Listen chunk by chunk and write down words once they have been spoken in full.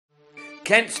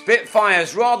Kent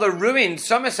Spitfires rather ruined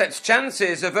Somerset's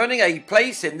chances of earning a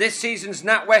place in this season's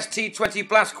NatWest T20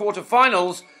 Blast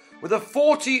quarter-finals with a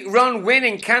 40-run win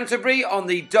in Canterbury on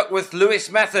the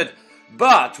Duckworth-Lewis method.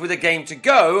 But with a game to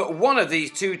go, one of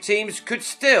these two teams could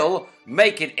still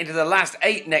make it into the last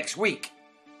 8 next week.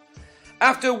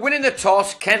 After winning the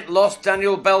toss, Kent lost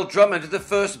Daniel Bell-Drummond to the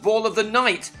first ball of the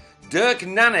night, Dirk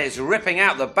Nannes ripping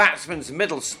out the batsman's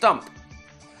middle stump.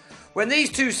 When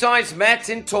these two sides met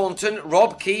in Taunton,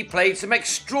 Rob Key played some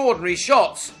extraordinary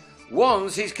shots,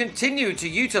 ones he's continued to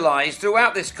utilise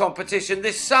throughout this competition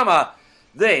this summer.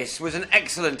 This was an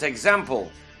excellent example.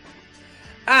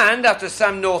 And after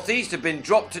Sam Northeast had been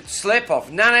dropped at slip off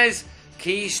Nannes,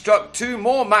 Key struck 2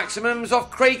 more maximums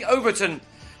off Craig Overton.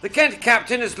 The Kent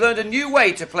captain has learned a new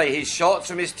way to play his shots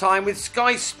from his time with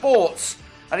Sky Sports,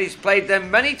 and he's played them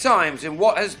many times in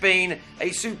what has been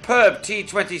a superb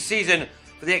T20 season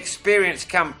for the experienced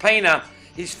campaigner.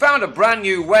 He's found a brand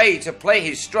new way to play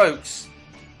his strokes.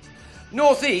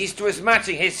 Northeast was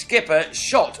matching his skipper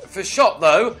shot for shot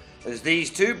though, as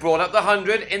these two brought up the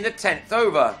 100 in the 10th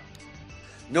over.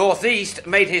 Northeast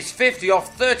made his 50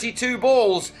 off 32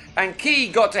 balls, and Key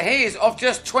got to his off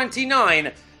just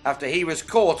 29 after he was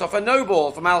caught off a no ball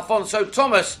from Alfonso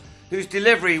Thomas, whose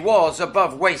delivery was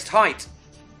above waist height.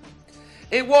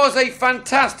 It was a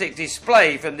fantastic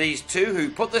display from these two who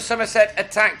put the Somerset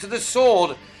attack to the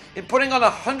sword in putting on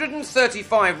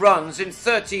 135 runs in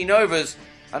 13 overs,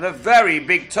 and a very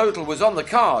big total was on the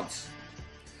cards.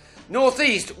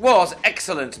 Northeast was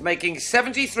excellent, making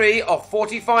 73 off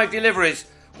 45 deliveries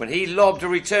when he lobbed a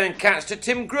return catch to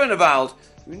Tim Grunewald,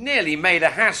 who nearly made a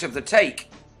hash of the take.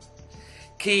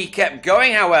 Key kept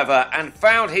going, however, and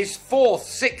found his 4th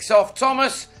 6 off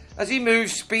Thomas as he moved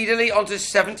speedily onto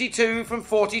 72 from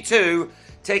 42,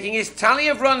 taking his tally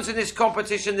of runs in this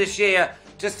competition this year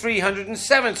to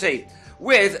 370,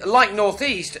 with, like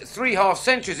Northeast, 3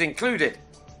 half-centuries included.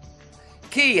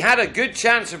 Key had a good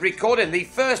chance of recording the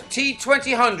first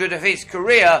T20 100 of his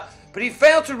career, but he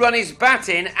failed to run his bat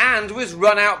in and was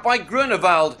run out by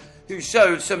Grunewald, who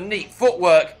showed some neat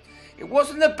footwork. It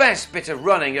wasn't the best bit of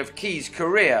running of Key's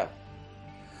career.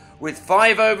 With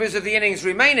 5 overs of the innings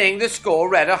remaining, the score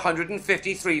read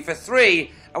 153 for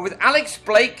 3, and with Alex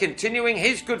Blake continuing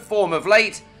his good form of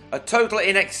late, a total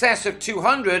in excess of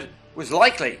 200 was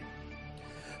likely.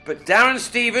 But Darren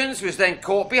Stevens was then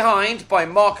caught behind by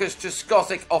Marcus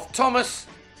Trescothick off Thomas,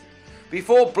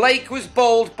 before Blake was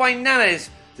bowled by Nannes,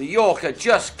 the Yorker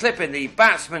just clipping the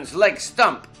batsman's leg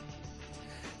stump.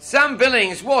 Sam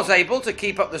Billings was able to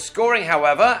keep up the scoring,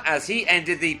 however, as he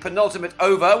ended the penultimate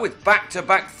over with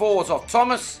back-to-back 4s off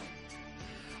Thomas,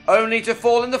 only to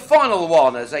fall in the final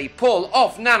one as a pull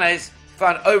off Nannes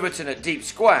found Overton at deep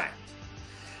square.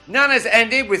 Nannes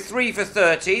ended with 3 for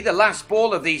 30, the last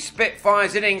ball of the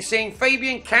Spitfires innings seeing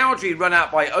Fabian Cowdrey run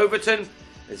out by Overton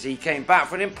as he came back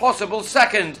for an impossible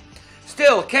second.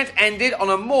 Still, Kent ended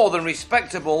on a more than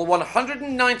respectable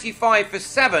 195 for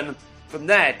 7 from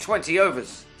their 20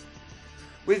 overs.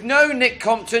 With no Nick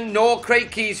Compton nor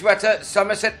Craig Keyswetter,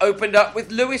 Somerset opened up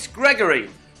with Lewis Gregory,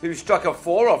 who struck a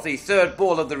 4 off the 3rd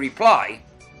ball of the reply.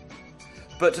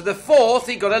 But to the 4th,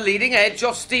 he got a leading edge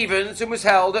off Stevens and was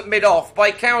held at mid-off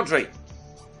by Cowdrey.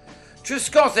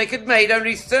 Trescothick had made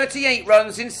only 38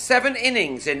 runs in 7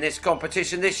 innings in this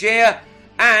competition this year,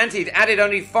 and he'd added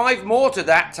only 5 more to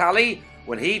that tally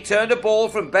when he turned a ball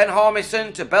from Ben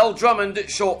Harmison to Bell-Drummond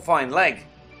at short fine leg.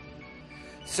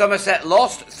 Somerset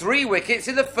lost 3 wickets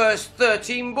in the first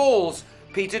 13 balls,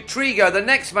 Peter Trigo the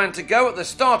next man to go at the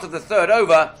start of the 3rd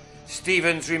over,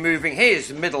 Stevens removing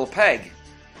his middle peg.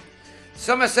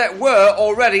 Somerset were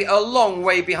already a long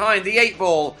way behind the 8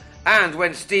 ball, and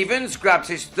when Stevens grabbed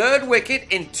his 3rd wicket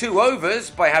in 2 overs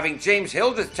by having James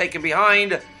Hildreth taken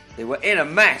behind, they were in a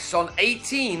mess on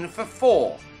 18 for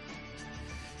 4.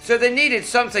 So they needed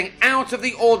something out of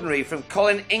the ordinary from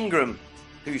Colin Ingram,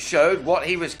 who showed what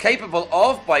he was capable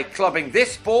of by clubbing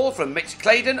this ball from Mitch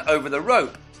Claydon over the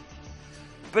rope.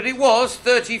 But it was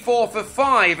 34 for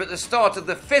 5 at the start of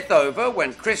the 5th over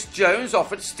when Chris Jones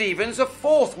offered Stevens a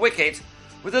 4th wicket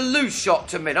with a loose shot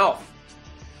to mid-off.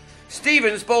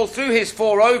 Stevens bowled through his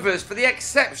 4 overs for the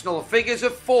exceptional figures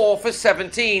of 4 for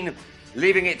 17,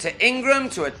 leaving it to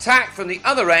Ingram to attack from the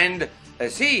other end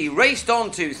as he raced on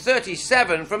to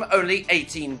 37 from only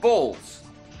 18 balls.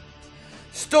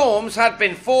 Storms had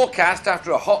been forecast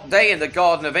after a hot day in the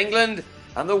Garden of England,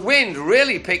 and the wind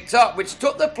really picked up, which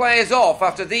took the players off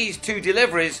after these 2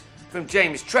 deliveries from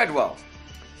James Treadwell.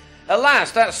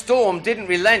 Alas, that storm didn't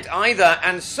relent either,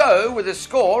 and so, with a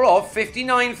score of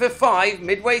 59 for 5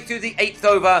 midway through the 8th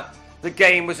over, the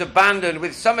game was abandoned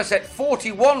with Somerset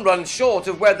 41 runs short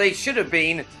of where they should have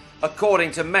been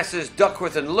according to Messrs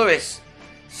Duckworth and Lewis.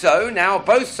 So now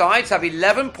both sides have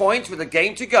 11 points with a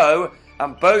game to go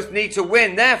and both need to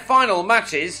win their final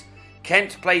matches.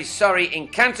 Kent plays Surrey in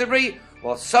Canterbury,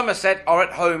 while Somerset are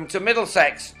at home to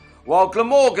Middlesex, while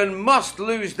Glamorgan must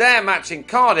lose their match in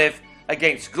Cardiff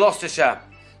against Gloucestershire.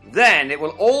 Then it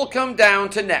will all come down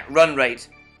to net run rate.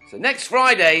 So next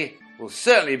Friday will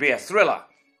certainly be a thriller.